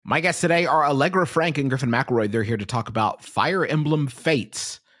My guests today are Allegra Frank and Griffin McElroy. They're here to talk about Fire Emblem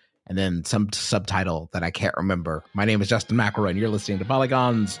Fates, and then some subtitle that I can't remember. My name is Justin McElroy, and you're listening to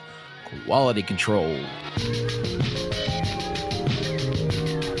Polygon's Quality Control.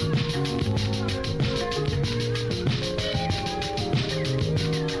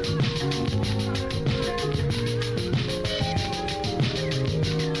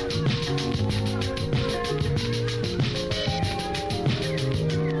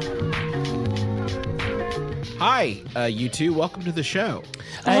 Hi, you two. Welcome to the show.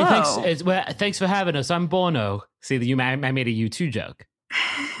 Hey, thanks for having us. I'm Bono. See, I made a U2 joke.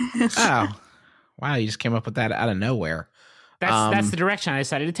 Oh, wow. You just came up with that out of nowhere. That's the direction I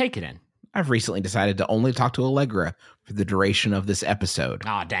decided to take it in. I've recently decided to only talk to Allegra for the duration of this episode.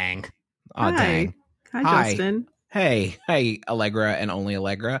 Aw, dang. Aw, dang. Hi, Justin. Hey, Allegra and only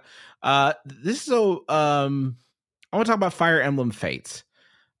Allegra. I want to talk about Fire Emblem Fates.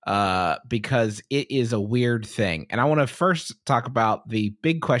 Because it is a weird thing. And I want to first talk about the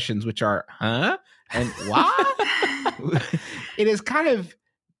big questions, which are, huh? And what? It is kind of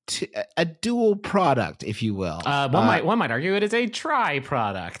a dual product, if you will. One might argue it is a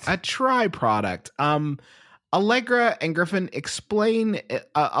tri-product. A tri-product. Allegra and Griffin, explain.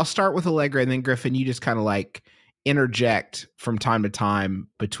 I'll start with Allegra, and then Griffin, you just kind of like interject from time to time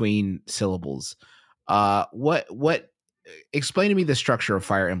between syllables. Explain to me the structure of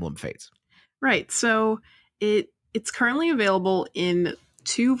Fire Emblem Fates. Right. So it's currently available in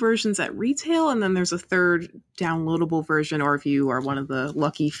 2 versions at retail, and then there's a third downloadable version, or if you are one of the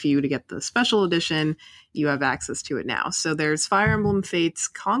lucky few to get the special edition, you have access to it now. So there's Fire Emblem Fates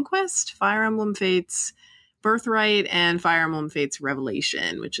Conquest, Fire Emblem Fates Birthright, and Fire Emblem Fates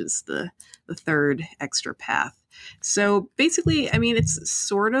Revelation, which is the third extra path. So basically, I mean, it's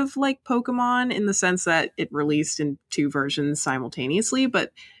sort of like Pokemon in the sense that it released in 2 versions simultaneously,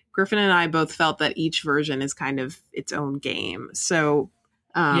 but Griffin and I both felt that each version is kind of its own game. So,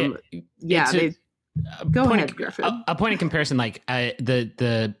 go ahead, Griffin. A point of comparison, like I think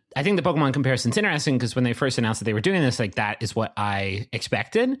the Pokemon comparison's interesting because when they first announced that they were doing this, like that is what I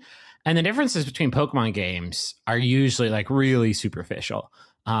expected. And the differences between Pokemon games are usually like really superficial.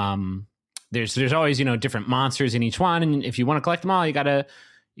 There's always, different monsters in each one, and if you want to collect them all, you gotta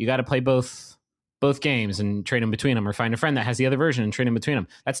play both games and trade them between them, or find a friend that has the other version and trade them between them.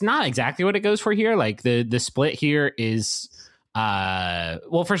 That's not exactly what it goes for here. Like the split here is,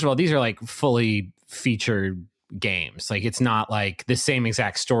 first of all, these are like fully featured games. Like it's not like the same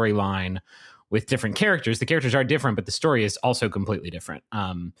exact storyline with different characters. The characters are different, but the story is also completely different.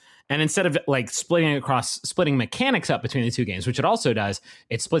 And instead of like splitting mechanics up between the 2 games, which it also does,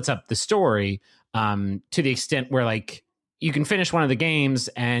 it splits up the story to the extent where like you can finish one of the games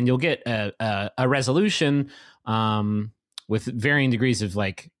and you'll get a resolution with varying degrees of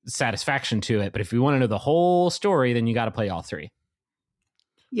like satisfaction to it. But if you want to know the whole story, then you got to play all 3.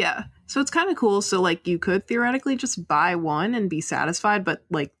 Yeah. So it's kind of cool. So like you could theoretically just buy one and be satisfied, but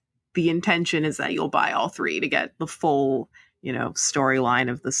like the intention is that you'll buy all 3 to get the full,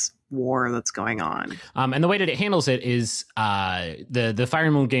 storyline of this war that's going on. And the way that it handles it is the Fire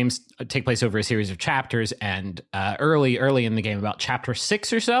Emblem games take place over a series of chapters, and early in the game, about chapter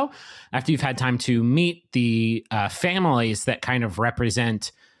 6 or so, after you've had time to meet the families that kind of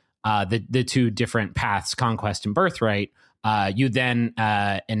represent the 2 different paths, Conquest and Birthright, you then,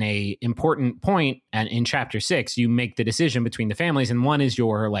 in a important point, and in chapter 6, you make the decision between the families, and one is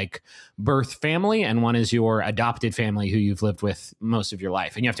your like birth family, and one is your adopted family who you've lived with most of your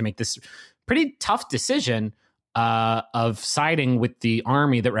life, and you have to make this pretty tough decision of siding with the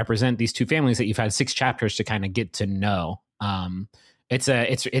army that represent these 2 families that you've had 6 chapters to kind of get to know. I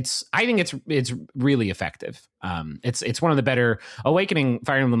think it's really effective. It's one of the better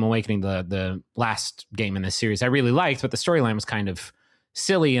Fire Emblem Awakening, the last game in this series I really liked, but the storyline was kind of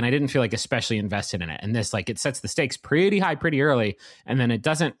silly and I didn't feel like especially invested in it. And this, like, it sets the stakes pretty high pretty early, and then it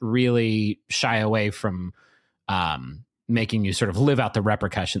doesn't really shy away from making you sort of live out the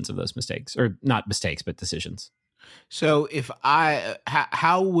repercussions of those mistakes, or not mistakes, but decisions. So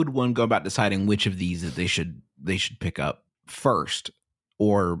how would one go about deciding which of these that they should pick up first,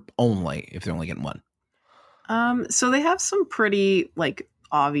 or only if they're only getting one? So they have some pretty like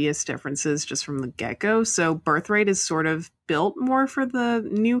obvious differences just from the get-go. So Birthright is sort of built more for the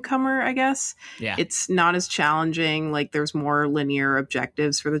newcomer, I guess. Yeah. It's not as challenging. Like there's more linear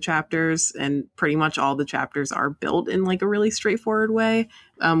objectives for the chapters, and pretty much all the chapters are built in like a really straightforward way,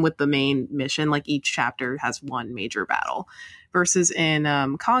 with the main mission. Like each chapter has one major battle. Versus in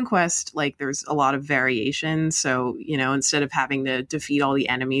Conquest, like there's a lot of variation. So, you know, instead of having to defeat all the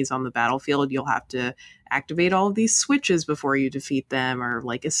enemies on the battlefield, you'll have to activate all of these switches before you defeat them, or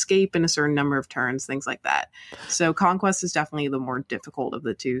like escape in a certain number of turns, things like that. So Conquest is definitely the more difficult of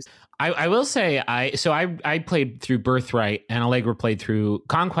the two. I will say I played through Birthright, and Allegra played through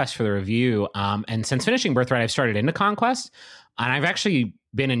Conquest for the review. And since finishing Birthright, I've started into Conquest, and I've actually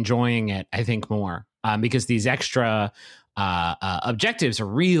been enjoying it, I think, more because these extra objectives are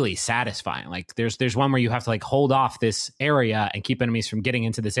really satisfying. Like there's one where you have to like hold off this area and keep enemies from getting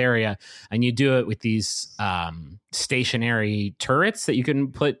into this area, and you do it with these stationary turrets that you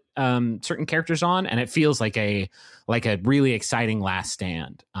can put certain characters on, and it feels like a really exciting last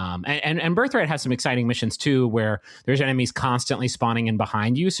stand. And Birthright has some exciting missions too, where there's enemies constantly spawning in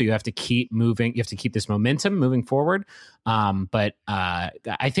behind you, so you have to keep moving. You have to keep this momentum moving forward. But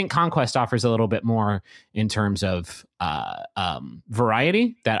I think Conquest offers a little bit more in terms of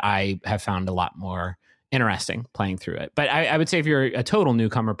variety that I have found a lot more interesting playing through it. But I would say if you're a total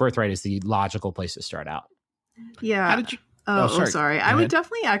newcomer, Birthright is the logical place to start out. Yeah. How did you? Sorry. I would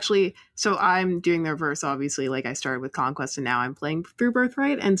definitely actually. So I'm doing the reverse, obviously. Like I started with Conquest and now I'm playing through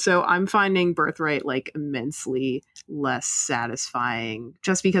Birthright. And so I'm finding Birthright like immensely less satisfying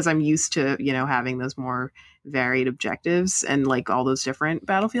just because I'm used to, having those more varied objectives and like all those different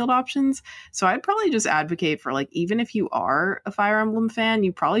battlefield options. So I'd probably just advocate for like, even if you are a Fire Emblem fan,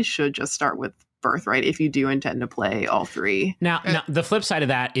 you probably should just start with Birthright if you do intend to play all three. Now the flip side of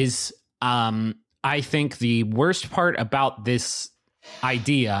that is, I think the worst part about this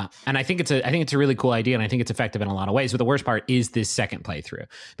idea, and I think it's a really cool idea, and I think it's effective in a lot of ways, but the worst part is this second playthrough,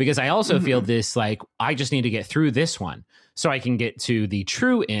 because I also feel this like I just need to get through this one so I can get to the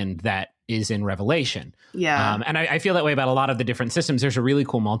true end that is in Revelation. Yeah. And I feel that way about a lot of the different systems. There's a really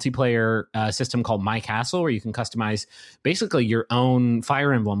cool multiplayer system called My Castle, where you can customize basically your own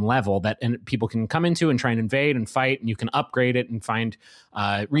Fire Emblem level that people can come into and try and invade and fight, and you can upgrade it and find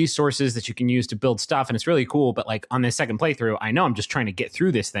resources that you can use to build stuff. And it's really cool. But like on this second playthrough, I know I'm just trying to get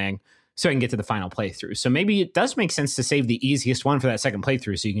through this thing so I can get to the final playthrough. So maybe it does make sense to save the easiest one for that second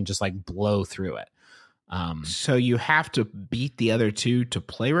playthrough so you can just like blow through it. So you have to beat the other two to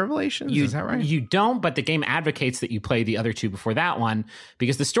play Revelations? Is that right? You don't, but the game advocates that you play the other two before that one,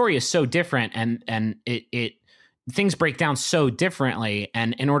 because the story is so different and it things break down so differently.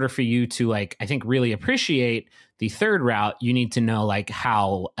 And in order for you to like, I think, really appreciate the third route, you need to know like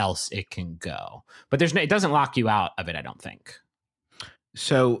how else it can go. But it doesn't lock you out of it, I don't think.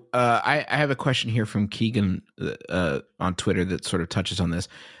 So I have a question here from Keegan on Twitter that sort of touches on this.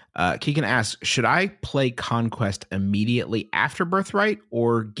 Keegan asks, should I play Conquest immediately after Birthright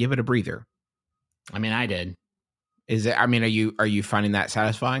or give it a breather? I mean, I did. Are you finding that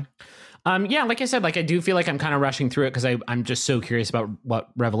satisfying? Yeah, like I said, like I do feel like I'm kind of rushing through it because I'm just so curious about what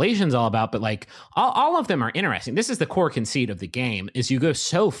Revelation's all about. But like all of them are interesting. This is the core conceit of the game: is you go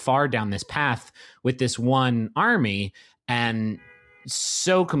so far down this path with this one army and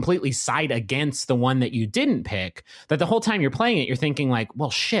so completely side against the one that you didn't pick that the whole time you're playing it, you're thinking like,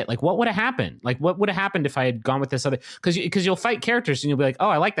 well, shit, like what would have happened? Like what would have happened if I had gone with this other? Because you'll fight characters and you'll be like, oh,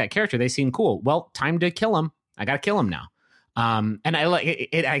 I like that character. They seem cool. Well, time to kill him. I got to kill him now. And I like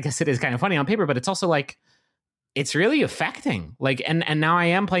it. I guess it is kind of funny on paper, but it's also like, it's really affecting. Like, and now I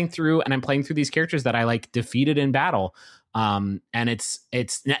am playing through and I'm playing through these characters that I like defeated in battle. And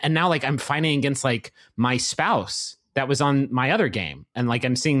and now like I'm fighting against like my spouse that was on my other game, and like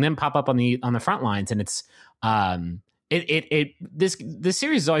I'm seeing them pop up on the front lines, and it's this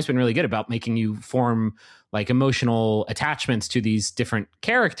series has always been really good about making you form like emotional attachments to these different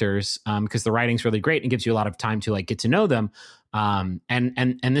characters, because the writing's really great and gives you a lot of time to like get to know them. And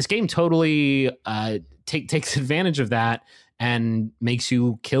this game totally takes advantage of that and makes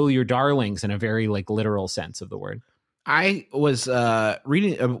you kill your darlings in a very like literal sense of the word. I was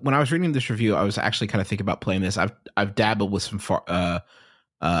reading when I was reading this review, I was actually kind of thinking about playing this. I've dabbled with some Fire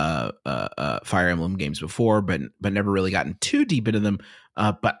Emblem games before, but never really gotten too deep into them.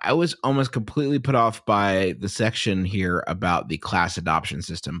 But I was almost completely put off by the section here about the class adoption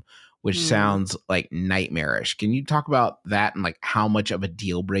system, which sounds like nightmarish. Can you talk about that and like how much of a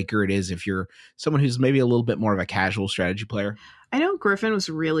deal breaker it is if you're someone who's maybe a little bit more of a casual strategy player? I know Griffin was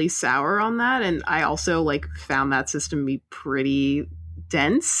really sour on that, and I also like found that system to be pretty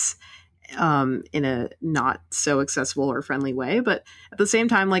dense in a not so accessible or friendly way. But at the same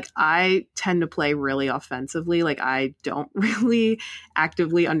time, like I tend to play really offensively. Like I don't really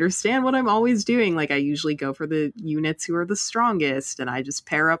actively understand what I'm always doing. Like I usually go for the units who are the strongest, and I just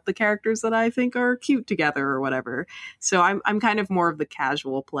pair up the characters that I think are cute together or whatever. So I'm kind of more of the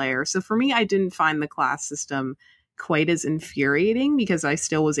casual player. So for me, I didn't find the class system quite as infuriating, because I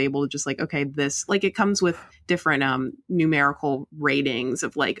still was able to just like, okay, this, like, it comes with different numerical ratings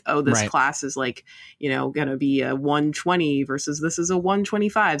of like, oh, this class is like, gonna be a 120 versus this is a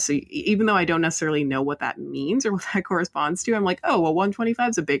 125. So even though I don't necessarily know what that means or what that corresponds to, I'm like, oh, well, 125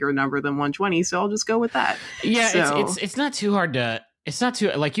 is a bigger number than 120, so I'll just go with that. Yeah, so, it's not too hard to, it's not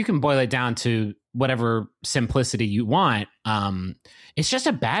too, like, you can boil it down to whatever simplicity you want. It's just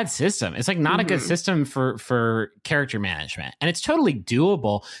a bad system. It's like not a good system for character management, and it's totally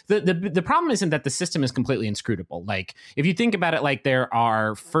doable. The problem isn't that the system is completely inscrutable. Like, if you think about it, like, there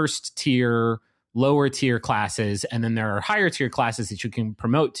are first tier, lower tier classes, and then there are higher tier classes that you can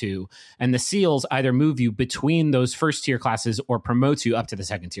promote to, and the seals either move you between those first tier classes or promote you up to the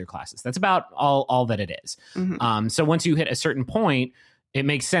second tier classes. That's about all that it is. So once you hit a certain point, it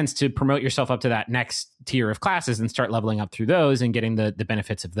makes sense to promote yourself up to that next tier of classes and start leveling up through those and getting the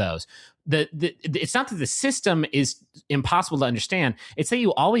benefits of those. It's not that the system is impossible to understand. It's that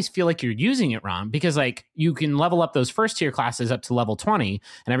you always feel like you're using it wrong, because like you can level up those first tier classes up to level 20.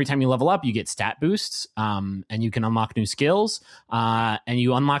 And every time you level up, you get stat boosts, and you can unlock new skills, and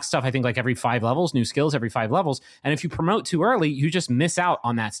you unlock stuff, I think like every 5 levels, new skills every 5 levels. And if you promote too early, you just miss out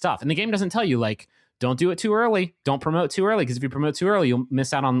on that stuff. And the game doesn't tell you like, don't do it too early. Don't promote too early, because if you promote too early, you'll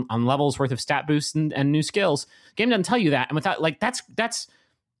miss out on levels worth of stat boosts and new skills. Game doesn't tell you that. And without like, that's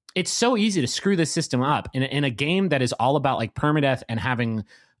it's so easy to screw this system up in a game that is all about like permadeath and having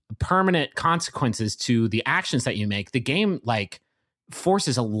permanent consequences to the actions that you make. The game like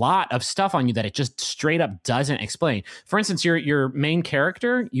forces a lot of stuff on you that it just straight up doesn't explain. For instance, your main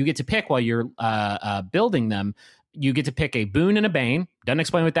character, you get to pick while you're building them. You get to pick a boon and a bane. Doesn't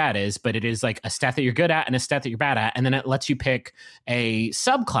explain what that is, but it is like a stat that you're good at and a stat that you're bad at. And then it lets you pick a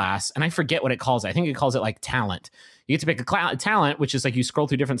subclass, and I forget what it calls it. I think it calls it like talent. You get to pick a talent, which is like you scroll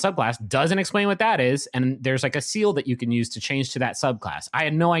through different subclass, doesn't explain what that is. And there's like a seal that you can use to change to that subclass. I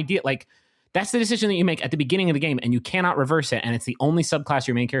had no idea. Like, that's the decision that you make at the beginning of the game, and you cannot reverse it. And it's the only subclass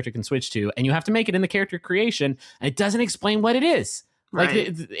your main character can switch to. And you have to make it in the character creation, and it doesn't explain what it is. Right.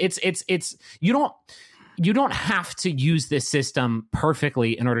 Like it's you don't have to use this system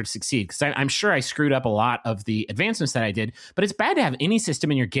perfectly in order to succeed, because I'm sure I screwed up a lot of the advancements that I did, but it's bad to have any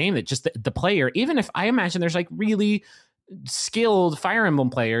system in your game that just the player, even if I imagine there's like really skilled Fire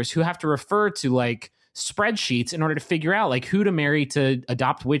Emblem players who have to refer to like spreadsheets in order to figure out like who to marry to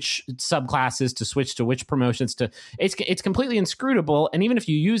adopt which subclasses to switch to which promotions to. It's completely inscrutable, and even if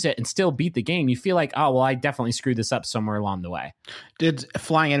you use it and still beat the game, you feel like, oh well, I definitely screwed this up somewhere along the way. Did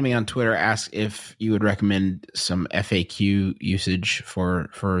Flying Enemy on Twitter ask if you would recommend some FAQ usage for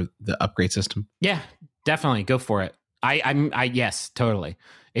the upgrade system? Yeah, definitely go for it. I yes, totally.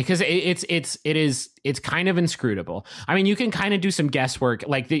 Because it's kind of inscrutable. I mean, you can kind of do some guesswork.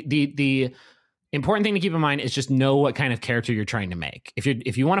 Like the important thing to keep in mind is just know what kind of character you're trying to make.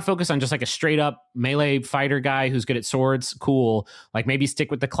 If you want to focus on just like a straight up melee fighter guy who's good at swords, cool. Like maybe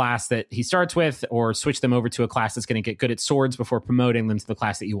stick with the class that he starts with, or switch them over to a class that's going to get good at swords before promoting them to the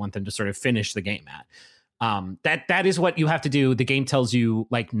class that you want them to sort of finish the game at. That is what you have to do. The game tells you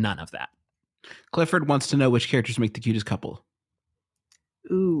like none of that. Clifford wants to know which characters make the cutest couple.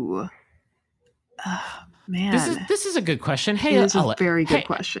 Ooh. Man, this is a good question. Hey, it is a very good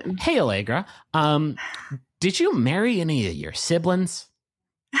question. Hey, Allegra, did you marry any of your siblings?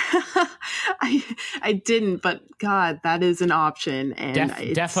 I didn't, but God, that is an option, and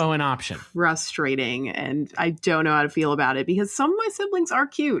it's defo an option. Frustrating, and I don't know how to feel about it, because some of my siblings are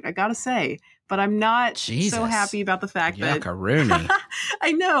cute, I gotta say, but I'm not so happy about the fact that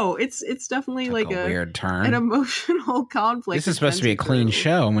I know it's definitely like a weird turn, an emotional conflict. This is supposed to be a clean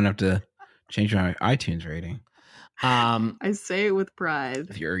show. I'm gonna have to change my iTunes rating. I say it with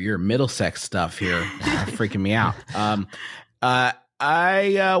pride. Your Middlesex stuff here freaking me out.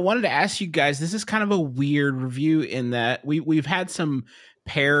 I wanted to ask you guys, this is kind of a weird review in that we've had some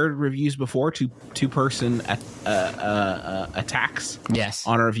paired reviews before, two-person attacks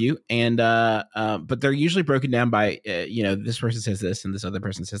on a review, and but they're usually broken down by this person says this and this other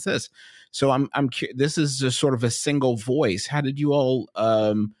person says this. So I'm this is just sort of a single voice. How did you all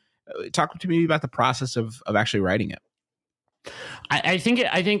talk to me about the process of actually writing it? I think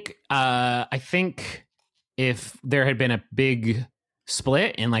if there had been a big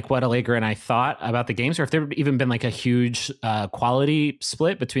split in like what Allegra and I thought about the games, or if there had even been like a huge quality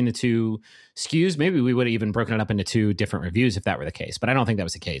split between the two SKUs, maybe we would have even broken it up into 2 different reviews if that were the case. But I don't think that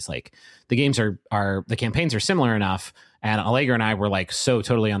was the case. Like the games are the campaigns are similar enough, and Allegra and I were like so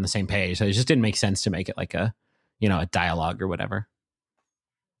totally on the same page. So it just didn't make sense to make it like a dialogue or whatever.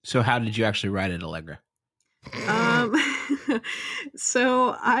 So how did you actually write it, Allegra?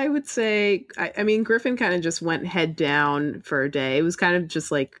 So I would say, I mean, Griffin kind of just went head down for a day. It was kind of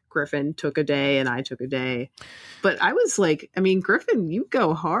just like Griffin took a day and I took a day. But I was like, I mean, Griffin, you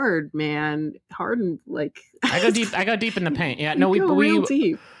go hard, man. Hard and like... I go deep in the paint. Yeah, no, real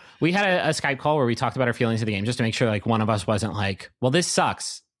deep. We had a Skype call where we talked about our feelings of the game just to make sure like one of us wasn't like, well, this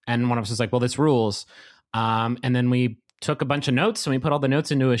sucks. And one of us was like, well, this rules. And then we took a bunch of notes and we put all the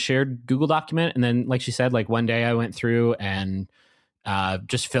notes into a shared Google document. And then, like she said, like one day I went through and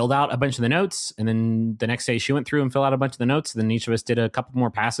just filled out a bunch of the notes. And then the next day she went through and filled out a bunch of the notes. And then each of us did a couple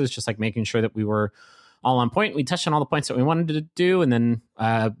more passes, just like making sure that we were all on point. We touched on all the points that we wanted to do and then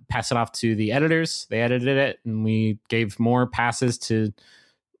pass it off to the editors. They edited it and we gave more passes to,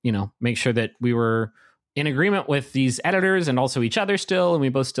 make sure that we were in agreement with these editors and also each other still. And we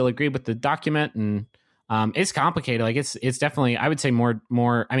both still agreed with the document. And it's complicated. Like it's definitely, I would say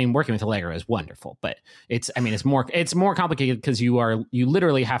more, I mean, working with Allegra is wonderful, but it's more complicated because you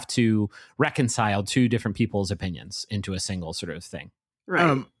literally have to reconcile two different people's opinions into a single sort of thing.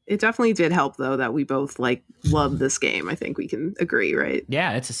 Right. It definitely did help though, that we both like love this game. I think we can agree, right?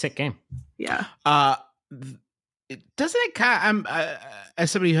 Yeah. It's a sick game. Yeah. Doesn't it kind of,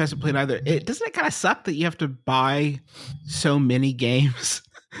 as somebody who hasn't played either, doesn't it kind of suck that you have to buy so many games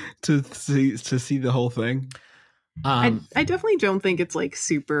to see the whole thing? I definitely don't think it's like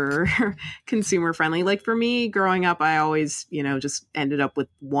super consumer friendly. Like for me growing up, I always, just ended up with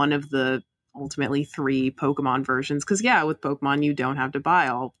one of the ultimately 3 Pokemon versions. Cause with Pokemon, you don't have to buy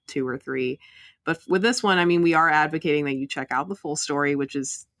all 2 or 3. But with this one, I mean, we are advocating that you check out the full story, which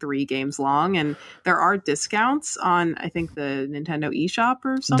is 3 games long. And there are discounts on, I think, the Nintendo eShop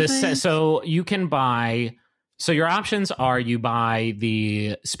or something. So you can buy... So your options are you buy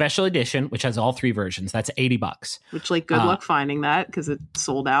the special edition, which has all 3 versions. That's $80. Which, like, good luck finding that because it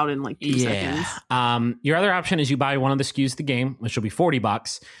sold out in like 2 seconds. Your other option is you buy one of the SKUs of the game, which will be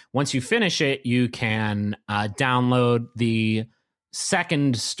 $40. Once you finish it, you can download the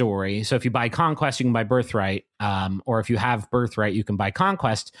second story. So if you buy Conquest, you can buy Birthright, or if you have Birthright, you can buy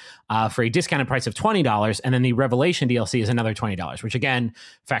Conquest for a discounted price of $20, and then the Revelation DLC is another $20, which again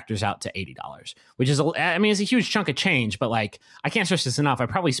factors out to $80, which is, it's a huge chunk of change. But like, I can't stress this enough. I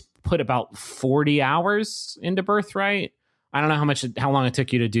probably put about 40 hours into Birthright. I don't know how long it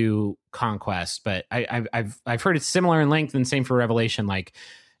took you to do Conquest, but I've heard it's similar in length, and same for Revelation. Like,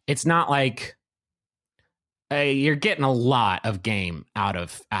 it's not like you're getting a lot of game out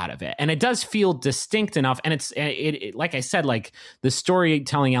of it, and it does feel distinct enough. And it like I said, like the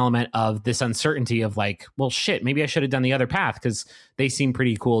storytelling element of this uncertainty of like, well, shit, maybe I should have done the other path because they seem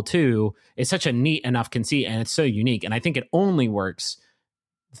pretty cool too. It's such a neat enough conceit, and it's so unique. And I think it only works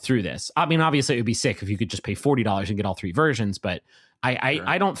through this. I mean, obviously, it would be sick if you could just pay $40 and get all 3 versions, but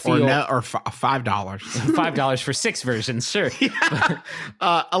I don't feel or $5 $5 for 6 versions. Sure.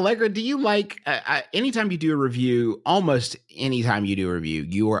 Allegra, do you like anytime you do a review, almost anytime you do a review,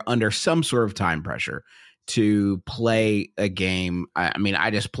 you are under some sort of time pressure to play a game? I mean,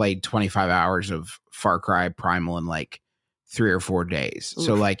 I just played 25 hours of Far Cry Primal in like 3 or 4 days. Oof.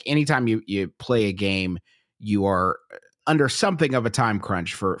 So like anytime you play a game, you are under something of a time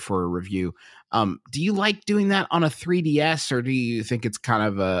crunch for a review. Do you like doing that on a 3DS, or do you think it's kind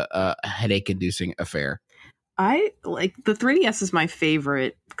of a headache-inducing affair? I like the 3DS is my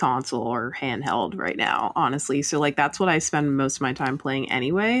favorite console or handheld right now, honestly. So like that's what I spend most of my time playing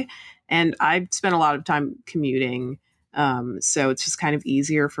anyway. And I spend a lot of time commuting. So it's just kind of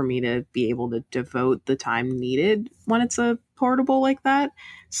easier for me to be able to devote the time needed when it's a portable like that.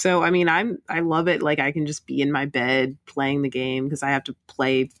 So, I mean, I love it. Like I can just be in my bed playing the game because I have to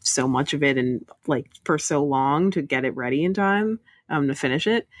play so much of it and like for so long to get it ready in time to finish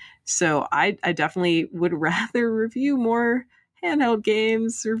it. So I definitely would rather review more handheld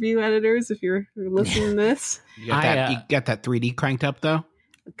games, review editors, if you're listening to this. You got that 3D cranked up though?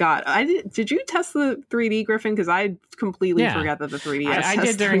 God, did you test the 3D, Griffin? Because I completely forgot that the 3DS I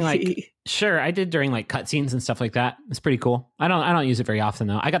did during 3D. I did during like cutscenes and stuff like that. It's pretty cool. I don't use it very often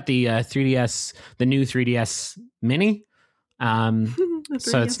though. I got the 3DS, the new 3DS Mini.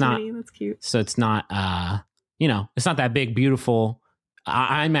 So it's not. Mini, that's cute. So it's not. It's not that big, beautiful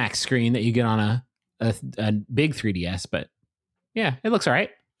IMAX screen that you get on a big 3DS. But yeah, it looks all right.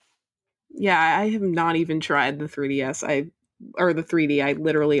 Yeah, I have not even tried the 3DS. Or the 3D, I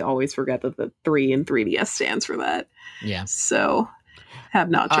literally always forget that the 3 in 3DS stands for that. Yeah. So, have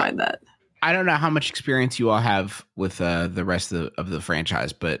not tried that. I don't know how much experience you all have with the rest of the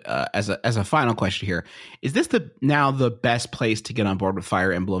franchise, but as a final question here, is this now the best place to get on board with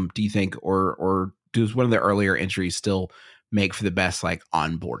Fire Emblem, do you think, or does one of the earlier entries still make for the best like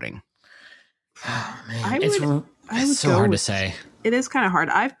onboarding? Oh, man. It's so hard to say. It is kind of hard.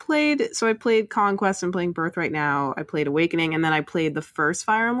 I played Conquest and playing Birth right now. I played Awakening, and then I played the first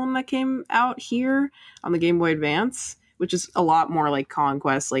Fire Emblem that came out here on the Game Boy Advance, which is a lot more like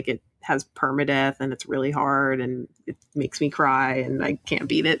Conquest. Like, it has permadeath and it's really hard and it makes me cry and I can't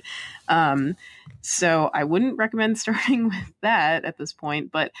beat it. So I wouldn't recommend starting with that at this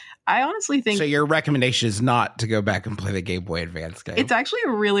point, but I honestly think... So your recommendation is not to go back and play the Game Boy Advance game? It's actually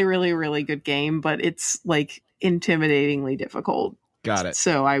a really, really, really good game, but it's like intimidatingly difficult. Got it.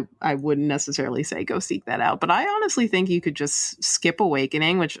 So I wouldn't necessarily say go seek that out, but I honestly think you could just skip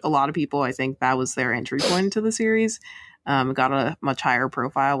Awakening, which a lot of people, I think that was their entry point into the series. Got a much higher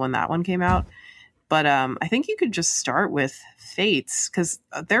profile when that one came out. But I think you could just start with Fates, because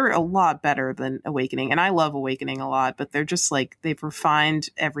they're a lot better than Awakening. And I love Awakening a lot, but they're just like, they've refined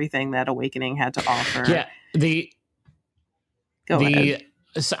everything that Awakening had to offer. Yeah. Go ahead.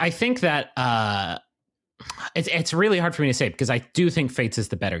 So I think that it's really hard for me to say, because I do think Fates is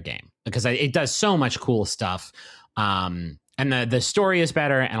the better game, because it does so much cool stuff. And the story is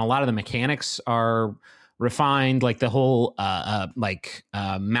better, and a lot of the mechanics are refined. Like the whole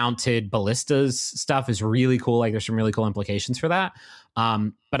mounted ballistas stuff is really cool. Like there's some really cool implications for that.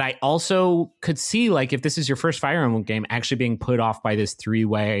 But I also could see, like, if this is your first Fire Emblem game, actually being put off by this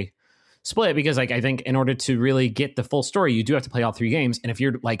 3-way split, because like I think in order to really get the full story, you do have to play all 3 games. And if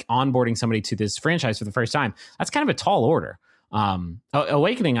you're like onboarding somebody to this franchise for the first time, that's kind of a tall order.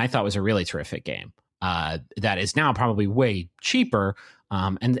 Awakening, I thought, was a really terrific game that is now probably way cheaper.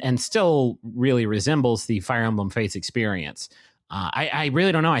 And still really resembles the Fire Emblem Fates experience. I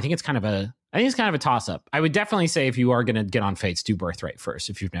really don't know. I think it's kind of a toss up. I would definitely say, if you are going to get on Fates, do Birthright first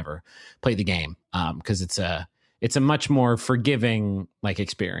if you've never played the game, because it's a much more forgiving like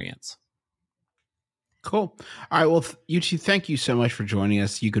experience. Cool. All right. Well, you two, thank you so much for joining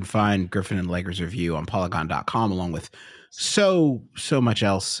us. You can find Griffin and Allegra's review on Polygon.com, along with so much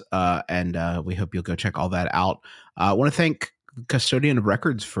else. And we hope you'll go check all that out. I want to thank Custodian of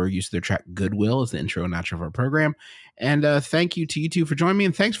Records for use of their track Goodwill as the intro and outro of our program. And thank you to you two for joining me,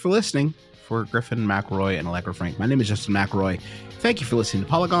 and thanks for listening. For Griffin McElroy and Allegra Frank, my name is Justin McElroy. Thank you for listening to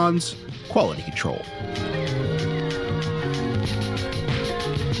Polygon's Quality Control.